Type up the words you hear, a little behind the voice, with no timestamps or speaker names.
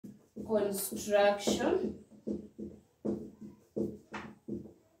construction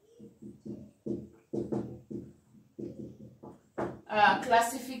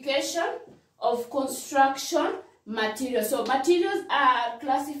classification of construction materials. So materials are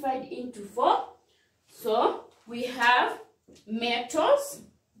classified into 4. So we have metals.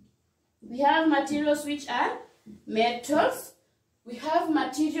 We have materials which are metals. We have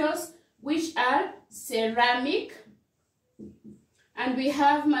materials which are ceramic. And we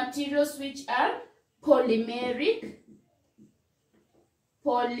have materials which are polymeric.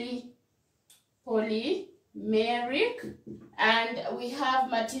 Polymeric. And we have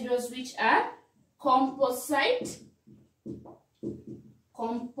materials which are composite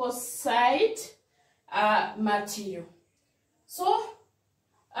material. So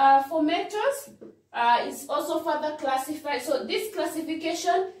for metals, it's also further classified. So this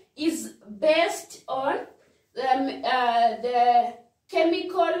classification is based on the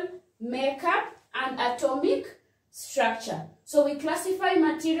chemical makeup and atomic structure. So we classify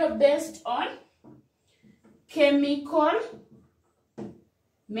material based on chemical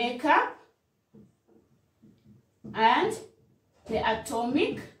makeup and the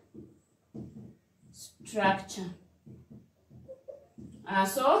atomic structure.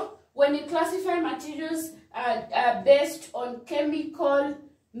 So when you classify materials based on chemical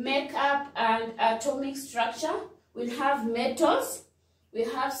makeup and atomic structure, we'll have metals, we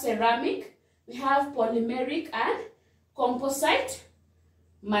have ceramic, we have polymeric and composite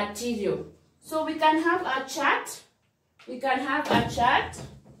material. So we can have a chart.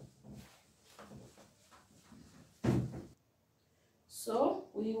 So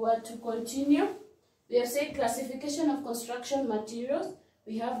we want to continue. We have said classification of construction materials.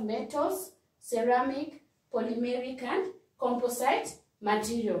 We have metals, ceramic, polymeric and composite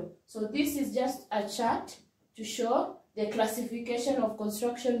material. So this is just a chart to show the classification of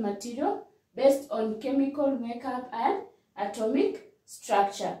construction material based on chemical makeup and atomic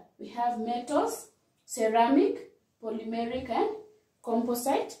structure. We have metals, ceramic, polymeric and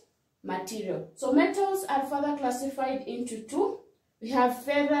composite material. So metals are further classified into 2. We have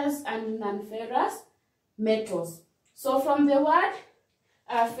ferrous and non-ferrous metals. So from the word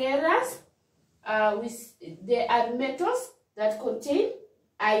ferrous, they are metals that contain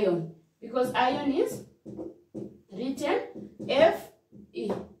iron, because iron is written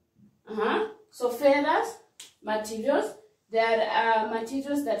Fe. So ferrous materials, they are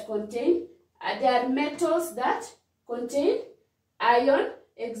materials that contain, they are metals that contain iron.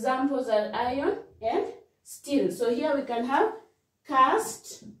 Examples are iron and steel. So here we can have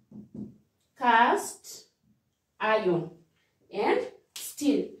cast iron and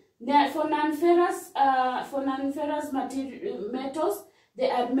steel. Now for non-ferrous metals, they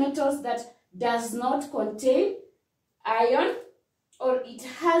are metals that does not contain iron, or it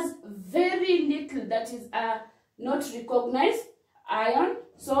has very little that is not recognized iron.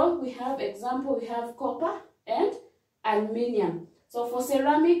 So we have example, we have copper and aluminium. So for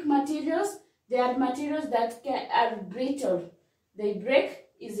ceramic materials, they are materials that are brittle. They break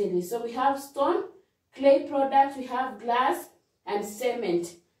easily. So we have stone, clay products, we have glass and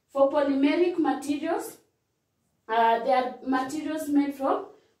cement. For polymeric materials, they are materials made from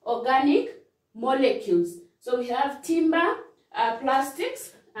organic molecules. So we have timber,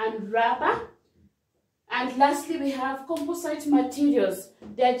 plastics and rubber. And lastly, we have composite materials.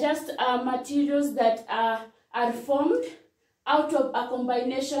 They are just materials that are formed out of a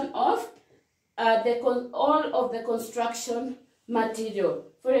combination of all of the construction material.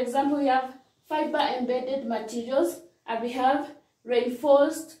 For example, we have fiber embedded materials, and we have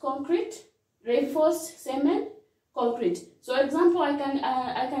reinforced concrete, reinforced cement, concrete. So example, I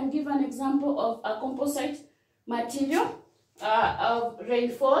can give an example of a composite material of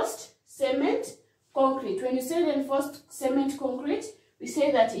reinforced cement concrete. When you say reinforced cement concrete, we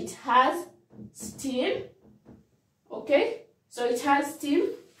say that it has steel. Okay, so it has steel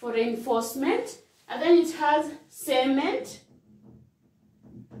for reinforcement, and then it has cement,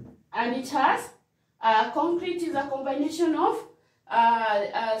 and it has concrete is a combination of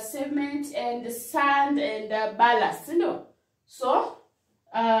cement and sand and ballast, you know. So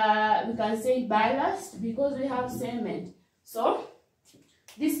we can say ballast because we have cement. So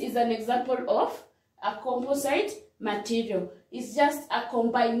this is an example of a composite material. It's just a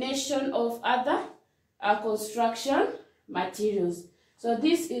combination of other construction materials. So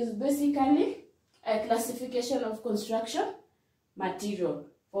this is basically a classification of construction material.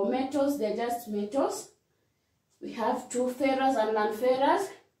 For metals, they're just metals. We have 2 ferrous and non-ferrous.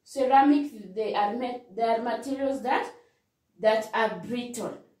 Ceramic, they are materials that are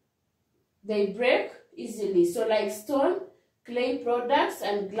brittle. They break easily. So like stone, clay products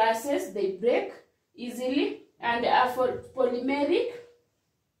and glasses, they break easily. And for polymeric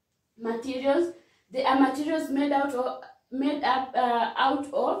materials, they are materials made up out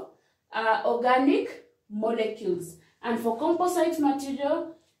of organic molecules. And for composite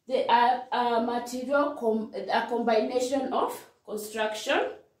material, they are a combination of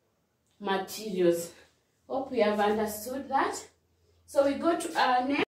construction materials. Hope we have understood that. So we go to our next.